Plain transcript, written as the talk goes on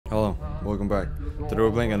welcome back. Today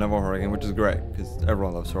we're playing another horror game, which is great, because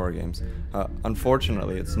everyone loves horror games.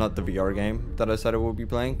 Unfortunately, it's not the VR game that I said I would be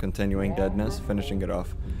playing, Continuing Deadness, finishing it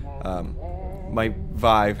off. My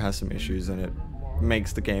Vive has some issues and it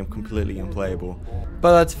makes the game completely unplayable.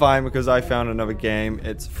 But that's fine, because I found another game.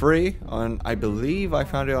 It's free on, I believe I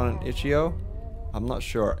found it on itch.io. I'm not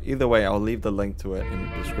sure. Either way, I'll leave the link to it in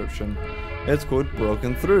the description. It's called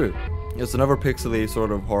Broken Through. It's another pixely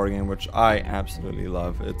sort of horror game, which I absolutely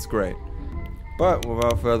love. It's great. But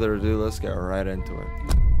without further ado, let's get right into it.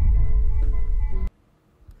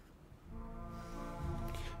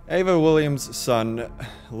 Ava Williams' son,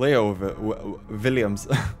 Leo Williams,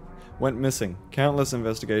 went missing. Countless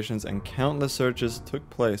investigations and countless searches took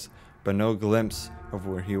place, but no glimpse of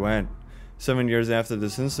where he went. 7 years after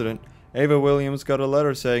this incident, Ava Williams got a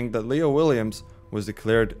letter saying that Leo Williams was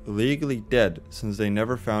declared legally dead since they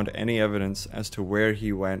never found any evidence as to where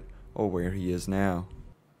he went or where he is now.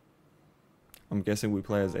 I'm guessing we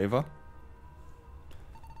play as Ava.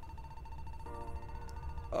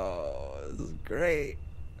 Oh, this is great.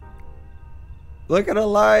 Look at the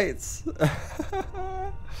lights.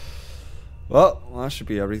 Well, that should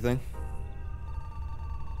be everything.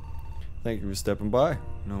 Thank you for stepping by.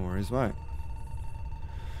 No worries, mate.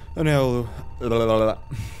 I know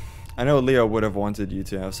Leo would have wanted you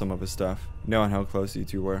to have some of his stuff, knowing how close you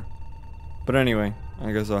two were. But anyway,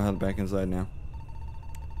 I guess I'll head back inside now.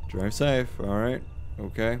 Drive safe, alright?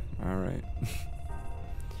 Okay, alright.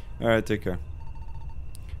 Alright, take care.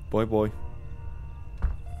 Boy.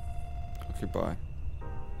 Okay, bye.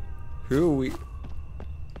 Who are we?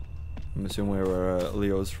 I'm assuming we were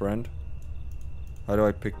Leo's friend. How do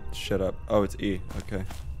I pick shit up? Oh, it's E, okay.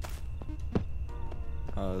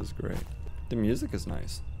 Oh, that's great. The music is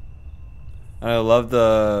nice. And I love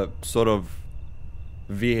the sort of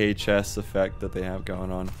VHS effect that they have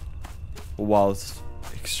going on. While it's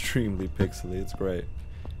extremely pixely, it's great.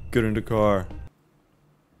 Get in the car.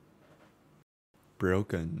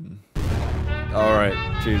 Broken. Alright,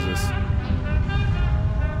 Jesus.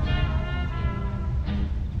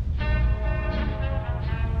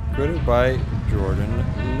 Created by Jordan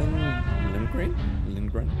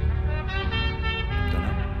Lindgren?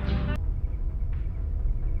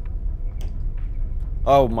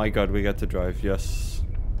 Oh my god, we get to drive, yes.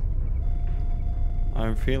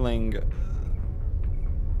 I'm feeling...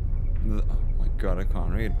 oh my god, I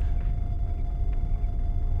can't read.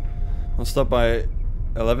 I'll stop by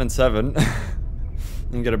 11-7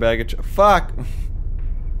 and get a baggage. Fuck!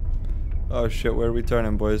 Oh shit, where are we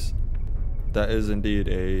turning, boys? That is indeed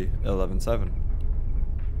a 11-7.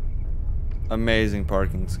 Amazing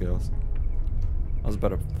parking skills. I was about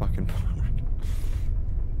to fucking park.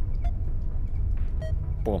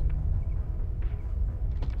 Boom.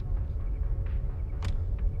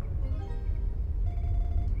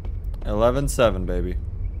 $11.7, baby.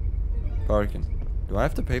 Parking. Do I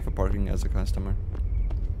have to pay for parking as a customer?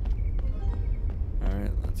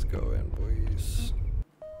 Alright, let's go in, boys.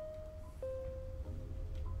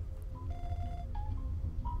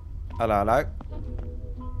 Hello.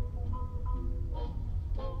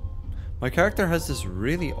 My character has this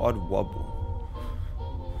really odd wobble.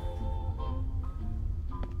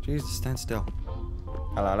 Jesus, stand still.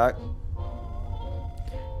 Hello.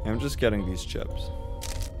 I'm just getting these chips.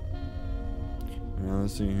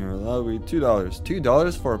 Let's see here. That'll be $2.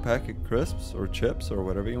 $2 for a pack of crisps or chips or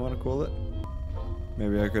whatever you want to call it.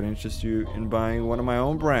 Maybe I could interest you in buying one of my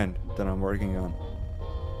own brand that I'm working on.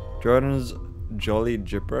 Jordan's Jolly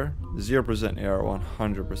Jipper, 0% air,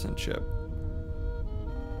 100% chip.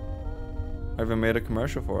 I even made a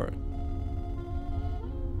commercial for it.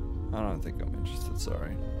 I don't think I'm interested,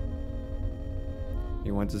 sorry.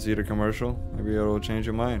 You want to see the commercial? Maybe it'll change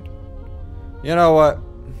your mind. You know what?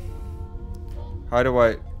 How do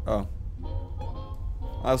I... oh.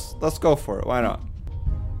 Let's go for it, why not?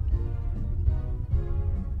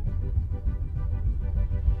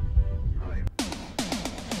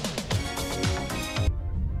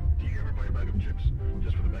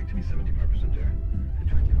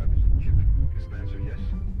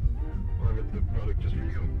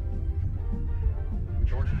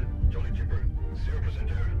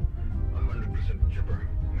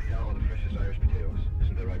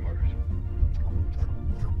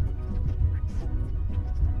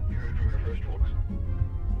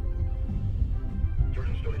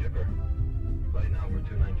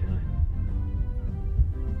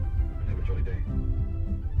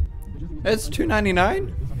 It's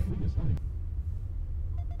 $2.99?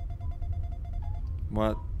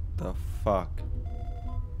 What the fuck?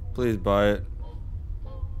 Please buy it.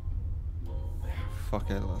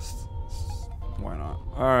 Fuck it, why not?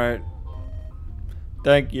 Alright.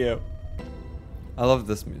 Thank you. I love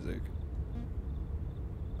this music.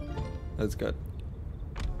 It's good.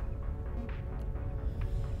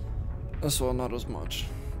 This one, not as much.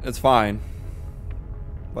 It's fine.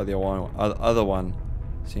 But the other one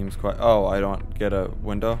seems quite... Oh, I don't get a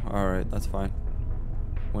window? Alright, that's fine.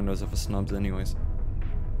 Windows are for snubs anyways.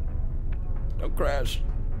 Don't crash.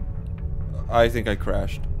 I think I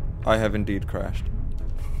crashed. I have indeed crashed.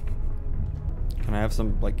 Can I have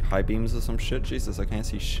some, like, high beams or some shit? Jesus, I can't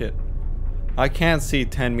see shit. I can't see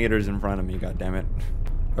 10 meters in front of me, goddammit.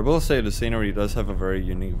 I will say the scenery does have a very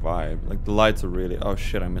unique vibe. Like, the lights are really... Oh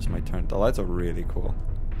shit, I missed my turn. The lights are really cool.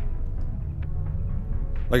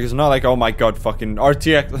 Like, it's not like, oh my god, fucking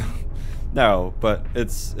RTX. No, but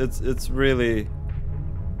it's really...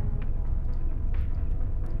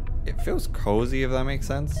 It feels cozy, if that makes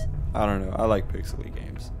sense. I don't know. I like pixely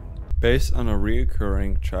games. Based on a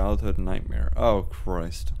recurring childhood nightmare. Oh,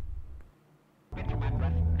 Christ. Get your bad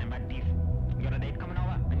breath and bad teeth. You got a date coming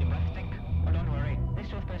over and your breath stink? Well, don't worry. This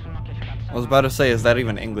toothpaste will knock your shit out. I was about to say, is that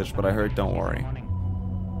even English? But I heard, don't worry.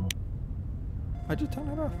 Why'd you turn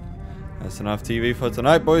it off? That's enough TV for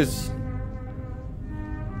tonight, boys.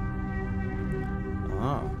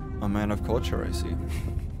 Ah, a man of culture, I see.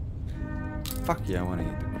 Fuck yeah, I want to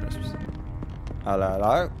eat the crisps.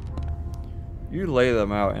 Hello. You lay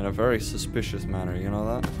them out in a very suspicious manner, you know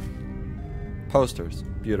that? Posters.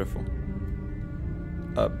 Beautiful.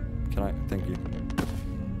 Can I? Thank you.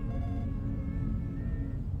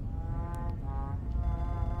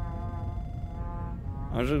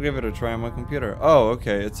 I should give it a try on my computer. Oh,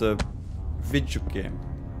 okay, it's a video game.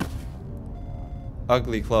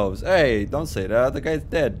 Ugly clothes. Hey, don't say that. The guy's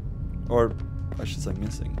dead. Or, I should say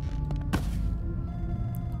missing.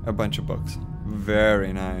 A bunch of books.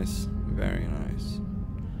 Very nice. Very nice.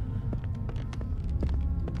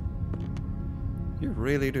 You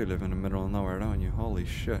really do live in the middle of nowhere, don't you? Holy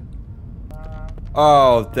shit.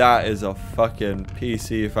 Oh, that is a fucking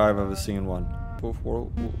PC if I've ever seen one. Fourth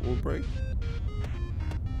world break.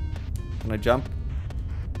 Can I jump?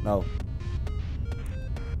 No.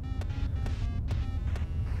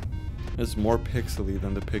 It's more pixely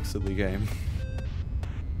than the pixely game.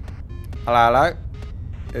 Hello?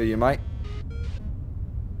 Here you might.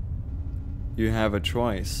 You have a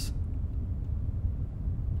choice.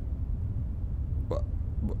 What?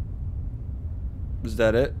 Is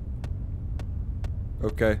that it?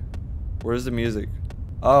 Okay. Where's the music?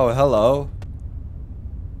 Oh, hello.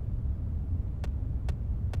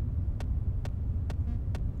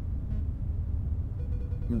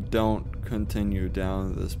 Don't continue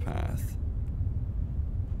down this path.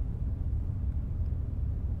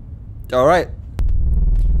 Alright.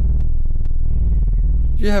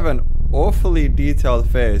 You have an awfully detailed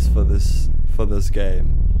face for this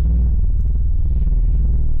game.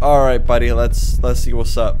 Alright, buddy, let's see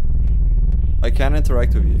what's up. I can't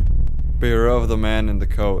interact with you. Beware of the man in the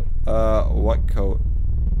coat. What coat?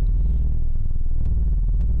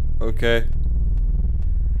 Okay.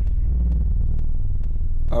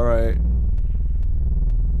 Alright.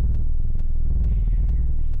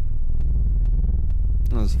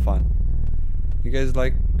 That was fun. You guys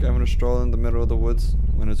like having a stroll in the middle of the woods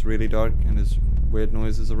when it's really dark and there's weird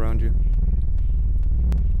noises around you?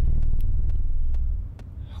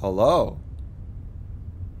 Hello?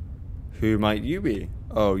 Who might you be?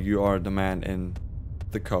 Oh, you are the man in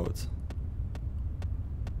the coat.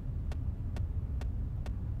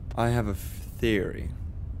 I have a theory.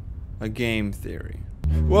 A game theory.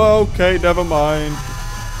 Well, okay, never mind.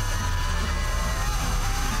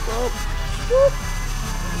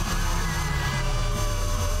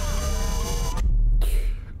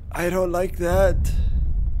 I don't like that.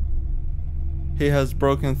 He has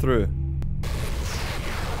broken through.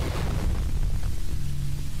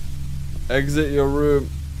 Exit your room.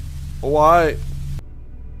 Why?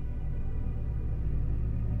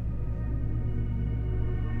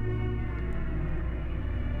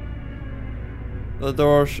 The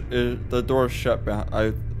door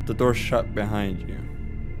shut behind you.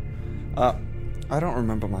 I don't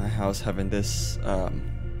remember my house having this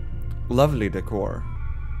lovely decor.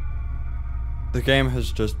 The game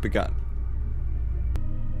has just begun.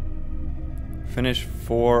 Finish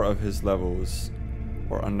 4 of his levels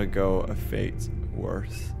or undergo a fate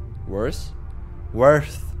worse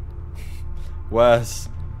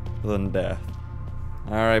than death.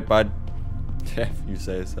 Alright, bud. If you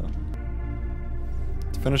say so.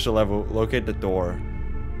 To finish the level, locate the door.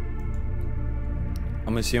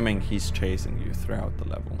 I'm assuming he's chasing you throughout the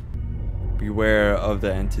level. Beware of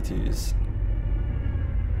the entities.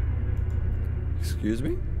 Excuse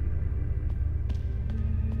me?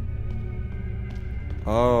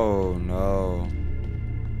 Oh no.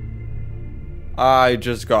 I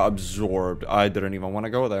just got absorbed. I didn't even want to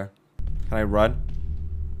go there. Can I run?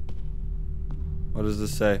 What does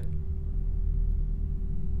this say?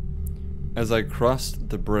 As I crossed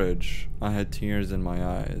the bridge, I had tears in my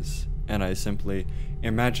eyes, and I simply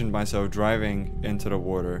imagined myself driving into the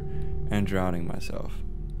water and drowning myself.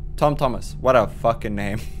 Tom Thomas, what a fucking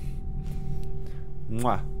name.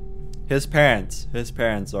 Mwah. His parents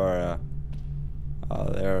are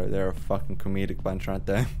they're a fucking comedic bunch, aren't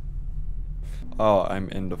they? Oh, I'm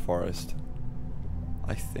in the forest,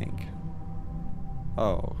 I think.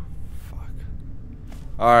 Oh, fuck.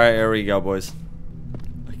 Alright, here we go, boys.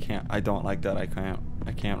 I don't like that. I can't run.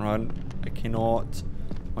 I can't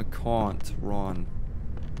run.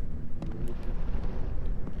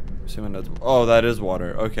 Assuming that's, oh, that is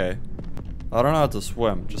water. Okay. I don't know how to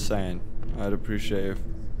swim, just saying. I'd appreciate if...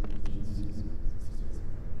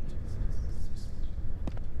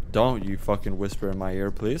 Don't you fucking whisper in my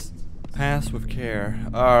ear, please. Pass with care.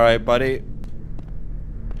 Alright, buddy.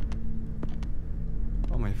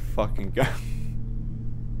 Oh my fucking god.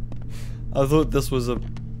 I thought this was a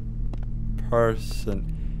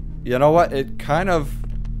person. You know what? It kind of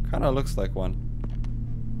looks like one.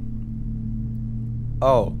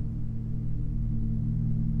 Oh.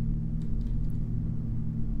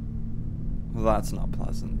 Well, that's not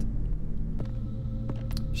pleasant.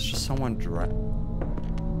 It's just someone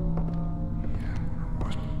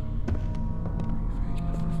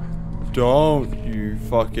Don't you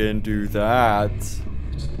fucking do that.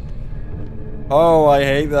 Oh, I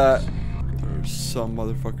hate that. There's some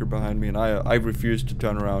motherfucker behind me and I refuse to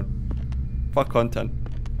turn around. Fuck content.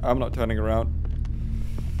 I'm not turning around.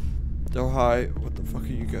 Oh, hi. What the fuck are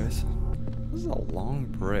you guys? This is a long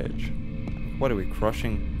bridge. What are we,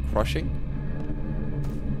 crushing? Crushing?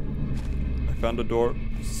 I found a door.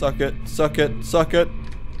 Suck it. Suck it. Suck it.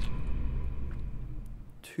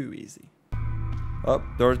 Too easy. Oh,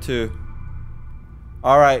 door 2.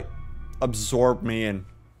 Alright. Absorb me in.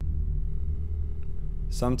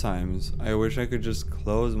 Sometimes I wish I could just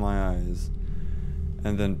close my eyes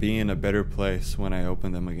and then be in a better place when I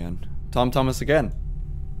open them again. Tom Thomas again.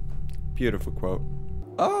 Beautiful quote.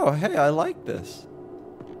 Oh, hey, I like this.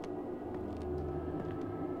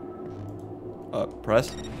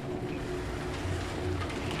 Press.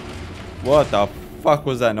 What the fuck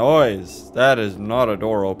was that noise? That is not a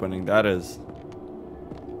door opening. That is...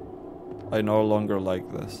 I no longer like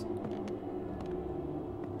this.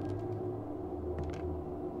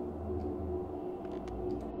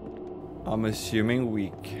 I'm assuming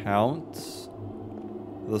we count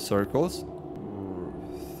the circles.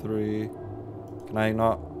 3. Can I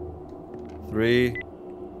not? 3.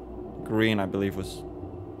 Green, I believe, was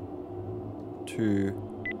 2,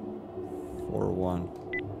 4, 1.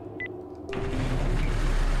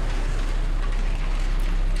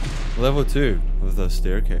 Level 2 of the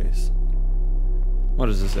staircase. What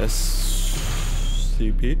is this?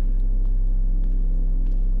 SCP?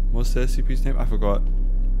 What's the SCP's name? I forgot.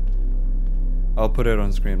 I'll put it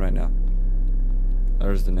on screen right now.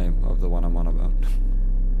 There's the name of the one I'm on about.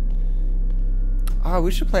 Ah,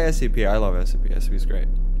 we should play SCP. I love SCP. SCP's great.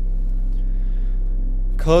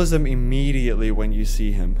 Close them immediately when you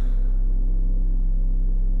see him.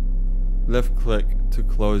 Left click to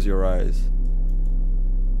close your eyes.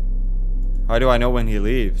 How do I know when he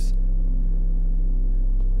leaves?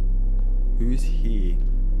 Who's he?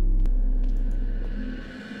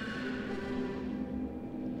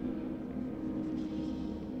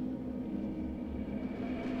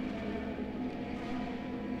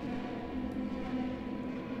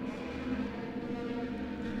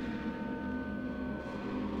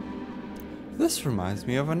 This reminds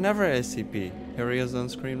me of another SCP. Here he is on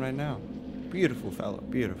screen right now. Beautiful fellow,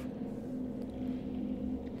 beautiful.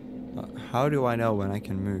 How do I know when I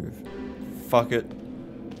can move? Fuck it.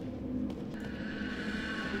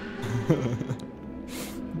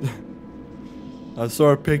 I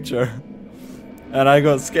saw a picture and I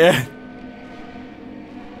got scared.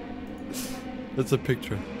 It's a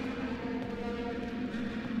picture.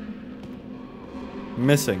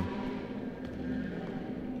 Missing.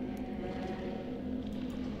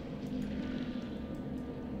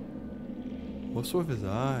 What's with his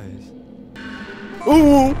eyes?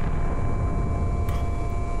 Ooh!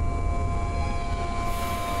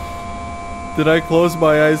 Did I close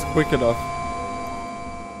my eyes quick enough?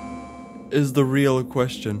 Is the real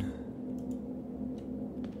question.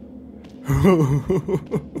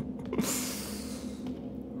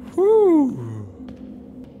 Whew.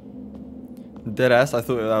 Deadass, I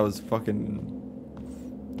thought that was fucking...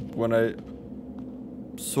 When I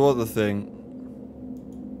saw the thing,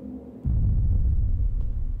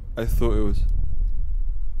 I thought it was...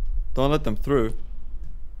 Don't let them through.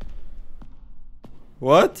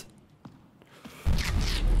 What?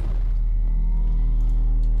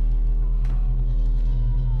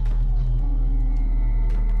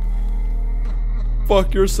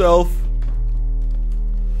 Fuck yourself.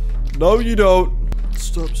 No, you don't.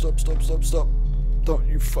 Stop, stop, stop, stop, stop. Don't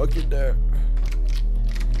you fucking dare.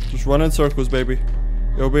 Just run in circles, baby.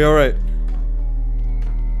 You'll be alright.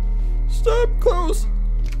 Stop, close.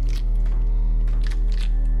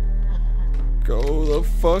 Go the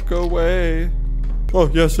fuck away. Oh,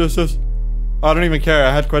 yes, yes, yes. I don't even care.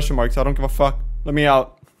 I had question marks. I don't give a fuck. Let me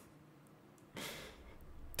out.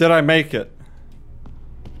 Did I make it?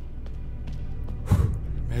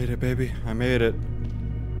 Made it, baby. I made it.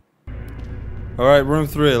 Alright, room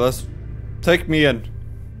 3. Let's take me in.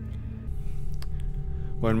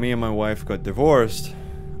 When me and my wife got divorced,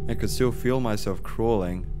 I could still feel myself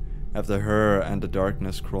crawling after her and the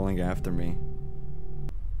darkness crawling after me.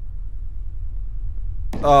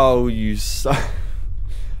 Oh, you suck.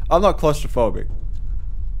 I'm not claustrophobic.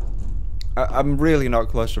 I'm really not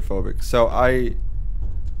claustrophobic. So I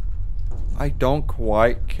don't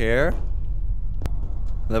quite care.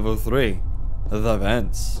 Level 3. The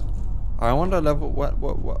vents. I wonder what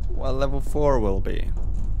level 4 will be.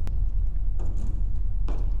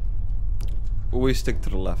 We stick to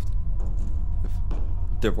the left.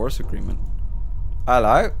 Divorce agreement.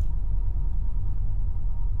 Hello?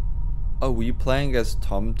 Are we playing as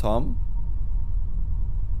Tom Tom?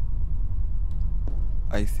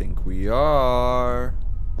 I think we are.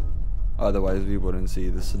 Otherwise we wouldn't see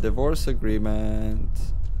this divorce agreement.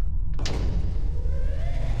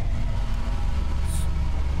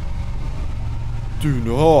 Do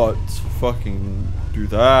not fucking do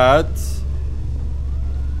that.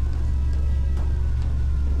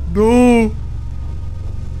 No!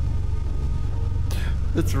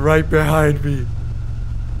 It's right behind me.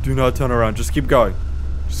 Do not turn around. Just keep going.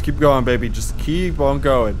 Just keep going, baby. Just keep on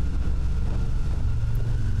going.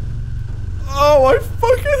 Oh, I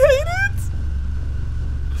fucking hate it!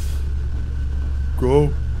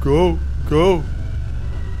 Go, go, go.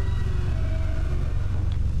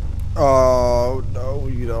 Oh, no,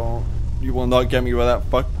 you don't. You will not get me with that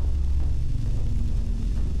fuck.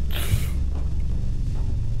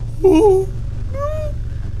 Oh, no.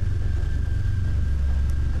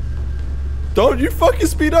 Don't you fucking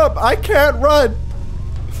speed up. I can't run.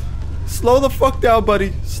 Slow the fuck down,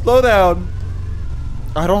 buddy. Slow down.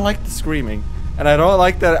 I don't like the screaming. And I don't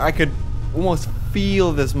like that I could almost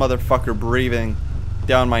feel this motherfucker breathing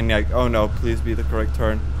down my neck. Oh no, please be the correct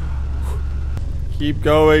turn. Keep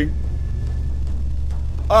going.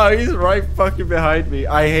 Oh, he's right fucking behind me.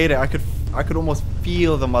 I hate it. I could almost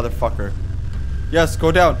feel the motherfucker. Yes,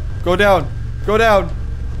 go down. Go down. Go down.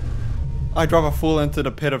 I drove a fool into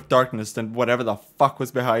the pit of darkness than whatever the fuck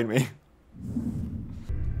was behind me.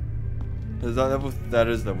 Is that level? That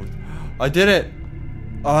is level. I did it.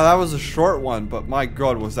 Oh, that was a short one, but my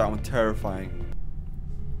god, was that one terrifying.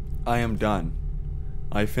 I am done.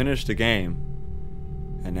 I finished the game.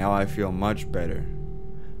 And now I feel much better.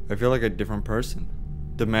 I feel like a different person.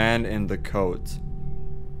 The man in the coat.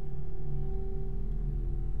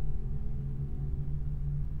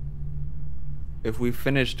 If we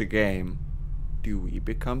finish the game, do we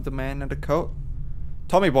become the man in the coat?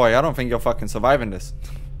 Tommy boy, I don't think you're fucking surviving this.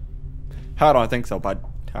 I don't think so, bud.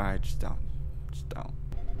 Alright, just down. Just down.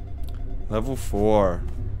 Level 4.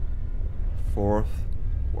 Fourth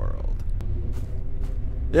world.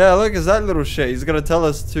 Yeah, look, it's that little shit. He's gonna tell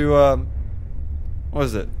us to, what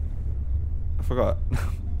is it? I forgot.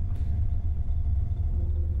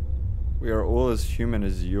 We are all as human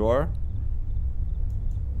as you are.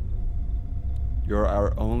 You're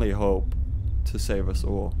our only hope to save us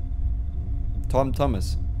all. Tom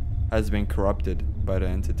Thomas has been corrupted by the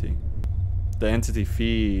entity. The entity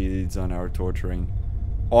feeds on our torturing.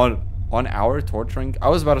 On our torturing? I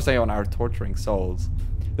was about to say on our torturing souls.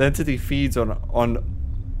 The entity feeds on.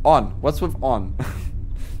 What's with on?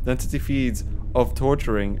 The entity feeds of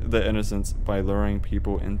torturing the innocents by luring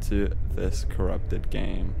people into this corrupted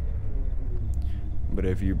game. But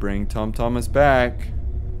if you bring Tom Thomas back,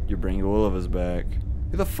 you bring all of us back.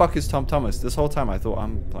 Who the fuck is Tom Thomas? This whole time I thought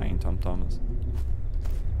I'm playing Tom Thomas.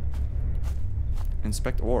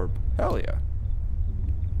 Inspect orb. Hell yeah.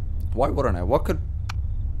 Why wouldn't I? What could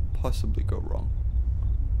possibly go wrong?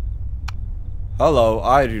 Hello,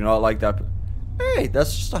 I do not like that. Hey,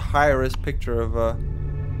 that's just a high-res picture of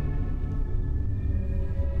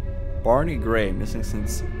Barney Gray, missing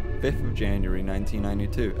since 5th of January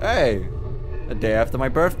 1992. Hey, a day after my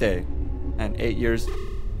birthday, and 8 years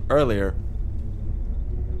earlier.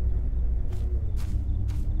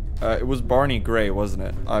 It was Barney Gray, wasn't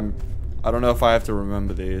it? I don't know if I have to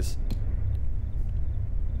remember these.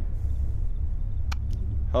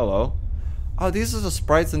 Hello. Oh, these are the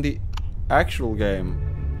sprites in the actual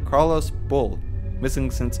game. Carlos Bull,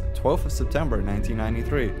 missing since 12th of September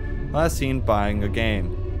 1993. Last seen buying a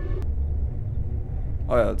game.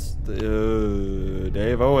 Oh yeah, it's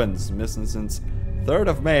Dave Owens, missing since 3rd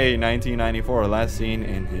of May 1994. Last seen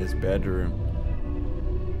in his bedroom.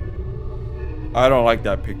 I don't like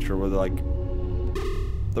that picture with like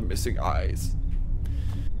the missing eyes.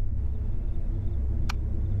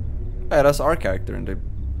 Hey, that's our character in the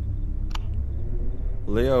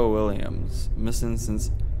Leo Williams, missing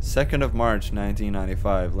since 2nd of March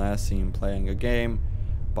 1995. Last seen playing a game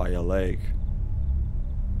by a lake.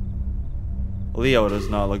 Leo does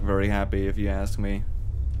not look very happy, if you ask me.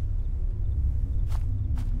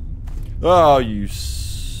 Oh, you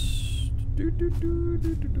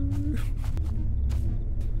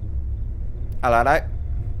Hello.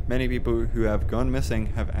 Many people who have gone missing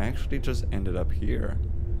have actually just ended up here.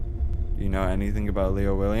 Do you know anything about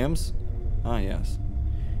Leo Williams? Ah, yes.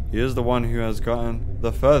 He is the one who has gotten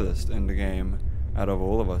the furthest in the game out of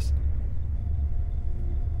all of us.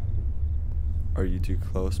 Are you too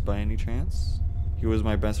close by any chance? He was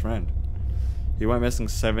my best friend. He went missing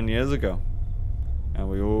 7 years ago. And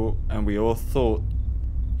we all thought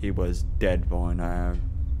he was dead by now.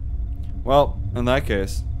 Well, in that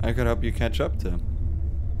case, I could help you catch up to him.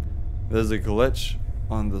 There's a glitch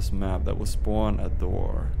on this map that will spawn a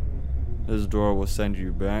door. This door will send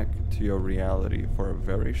you back to your reality for a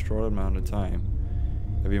very short amount of time.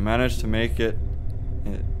 If you manage to make it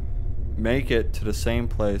to the same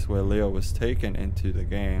place where Leo was taken into the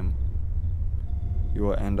game, you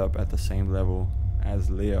will end up at the same level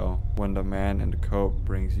as Leo when the man in the coat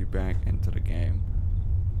brings you back into the game.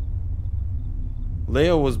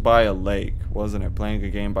 Leo was by a lake, wasn't it? Playing a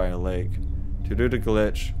game by a lake. To do the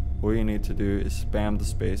glitch, all you need to do is spam the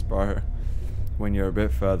space bar when you're a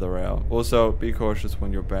bit further out. Also, be cautious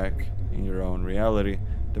when you're back in your own reality.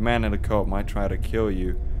 The man in the coat might try to kill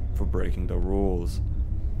you for breaking the rules.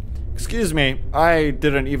 Excuse me, I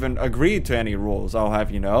didn't even agree to any rules, I'll have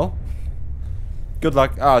you know. Good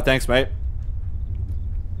luck. Oh, thanks, mate.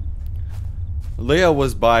 Leo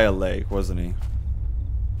was by a lake, wasn't he?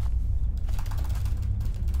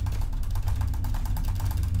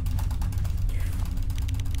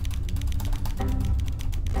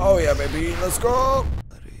 Oh yeah, baby, let's go!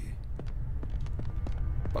 Buddy.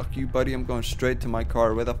 Fuck you, buddy, I'm going straight to my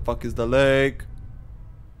car. Where the fuck is the lake?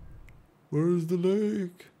 Where's the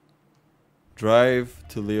lake? Drive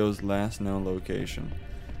to Leo's last known location,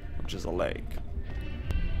 which is a lake.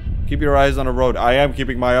 Keep your eyes on the road. I am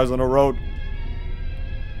keeping my eyes on the road.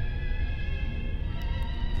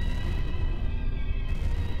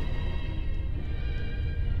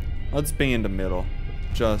 Let's be in the middle,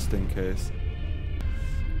 just in case.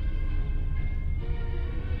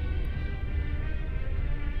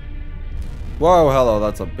 Whoa, hello,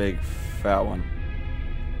 that's a big fat one.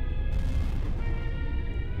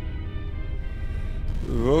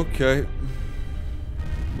 Okay.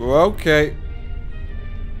 Okay.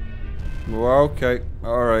 Okay.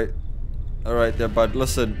 Alright. Alright there, bud.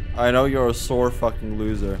 Listen, I know you're a sore fucking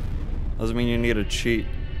loser. Doesn't mean you need to cheat.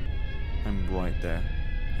 I'm right there.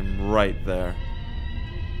 I'm right there.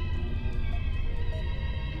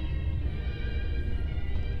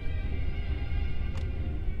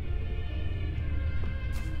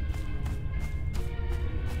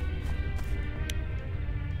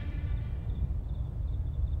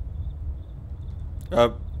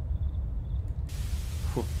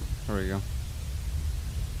 There we go.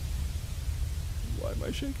 Why am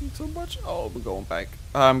I shaking so much? Oh, we're going back.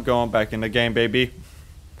 I'm going back in the game, baby.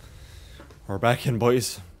 We're back in,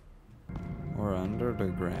 boys. We're under the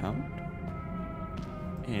ground.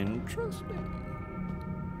 Interesting.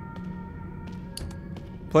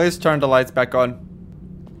 Please turn the lights back on.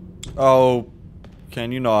 Oh,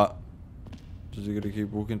 can you not? Just you gotta keep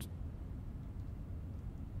walking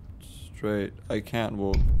straight. I can't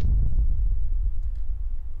walk.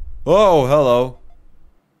 Oh, hello.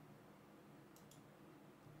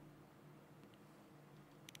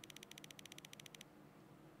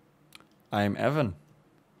 I'm Evan.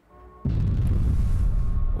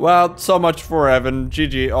 Well, so much for Evan.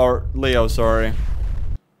 GG, or Leo, sorry.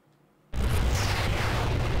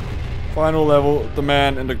 Final level, the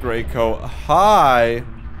man in the grey coat. Hi!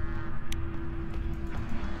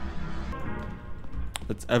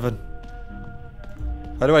 It's Evan.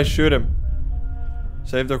 How do I shoot him?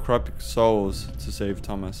 Save their corrupt souls to save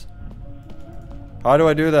Thomas. How do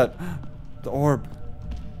I do that? The orb.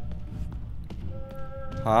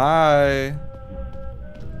 Hi.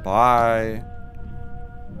 Bye.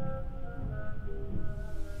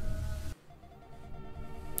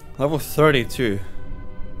 Level 32.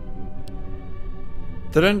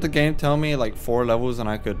 Didn't the game tell me like 4 levels and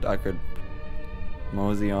I could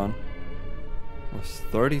mosey on? It was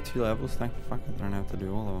 32 levels? Thank fuck I don't have to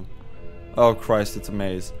do all of them. Oh Christ, it's a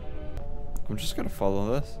maze. I'm just gonna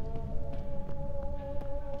follow this.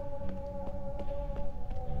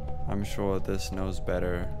 I'm sure this knows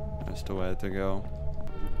better as to where to go.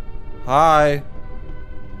 Hi!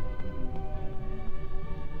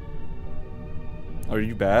 Are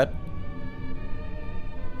you bad?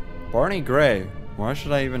 Barney Gray. Why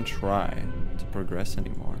should I even try to progress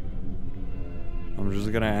anymore? I'm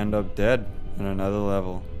just gonna end up dead in another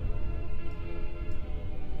level.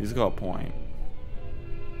 He's got a point.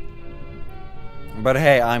 But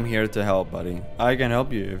hey, I'm here to help, buddy. I can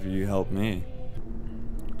help you if you help me.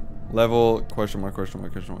 Level question mark, question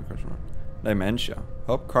mark, question mark, question mark. Dementia.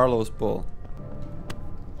 Help Carlos Bull.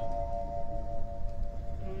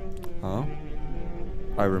 Huh?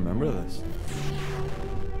 I remember this.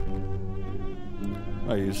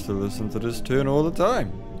 I used to listen to this tune all the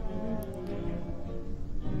time.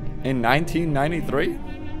 In 1993?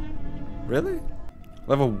 Really?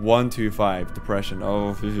 Level 125, depression.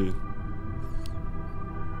 Oh,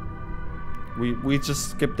 we just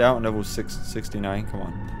skipped out on level 669. Come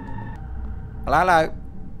on. Hello, hello.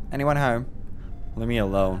 Anyone home? Leave me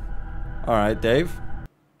alone. Alright, Dave.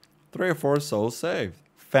 3 or 4 souls saved.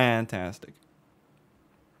 Fantastic.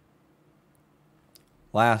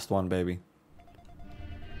 Last one, baby.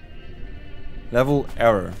 Level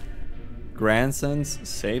error. Grandson's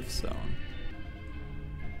safe zone.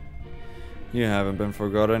 You haven't been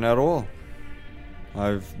forgotten at all.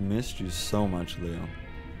 I've missed you so much, Leo.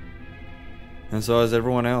 And so has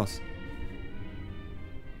everyone else.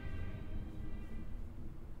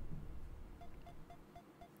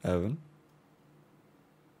 Evan?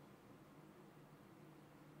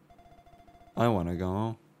 I want to go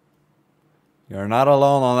home. You're not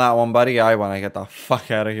alone on that one, buddy. I want to get the fuck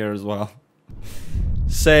out of here as well.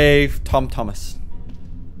 Save Tom Thomas.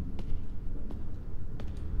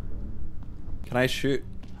 Can I shoot?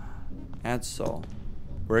 And so,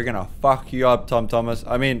 we're gonna fuck you up, Tom Thomas.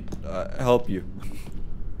 I mean, help you.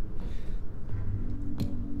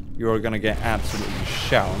 You're gonna get absolutely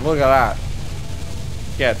shot. Look at that.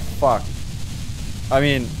 Get fucked. I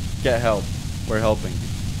mean, get help. We're helping you.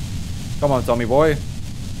 Come on, Tommy boy.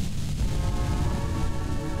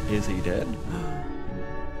 Is he dead?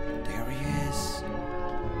 There he is.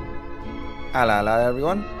 Hello, hello,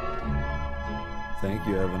 everyone. Thank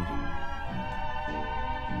you, Evan.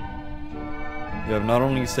 You have not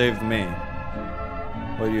only saved me,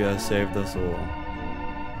 but you have saved us all.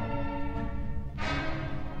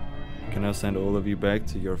 I can now send all of you back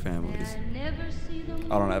to your families.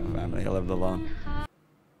 I don't have a family, I lived alone.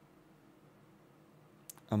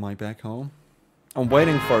 Am I back home? I'm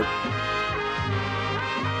waiting for...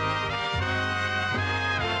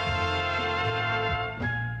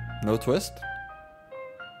 No twist?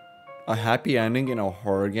 A happy ending in a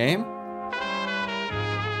horror game?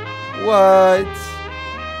 What?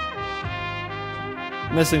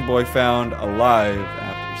 Missing boy found alive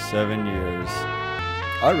after 7 years.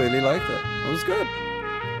 I really liked it. It was good.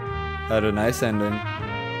 Had a nice ending.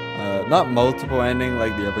 Not multiple ending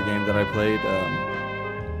like the other game that I played.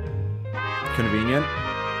 Convenient.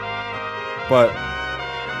 But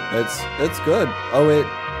it's good. Oh wait.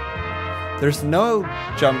 There's no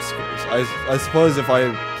jump scares. I suppose if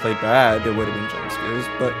I played bad, there would have been jump scares,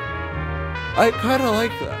 but I kind of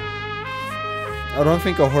like that. I don't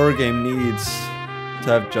think a horror game needs to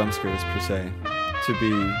have jump scares per se to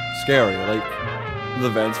be scary. Like the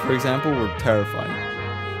vents, for example, were terrifying.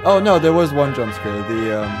 Oh no, there was one jump scare.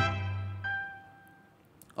 The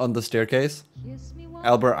on the staircase.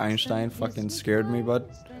 Albert Einstein fucking scared me, but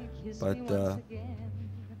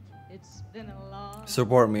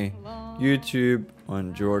support me. YouTube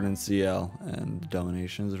on Jordan CL, and the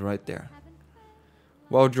donations right there.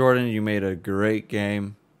 Well, Jordan, you made a great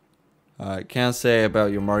game. I can't say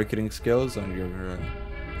about your marketing skills on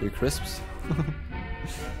your crisps,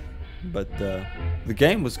 but the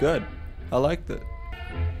game was good. I liked it.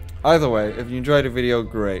 Either way, if you enjoyed the video,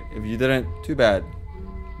 great. If you didn't, too bad.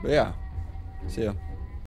 But yeah, see ya.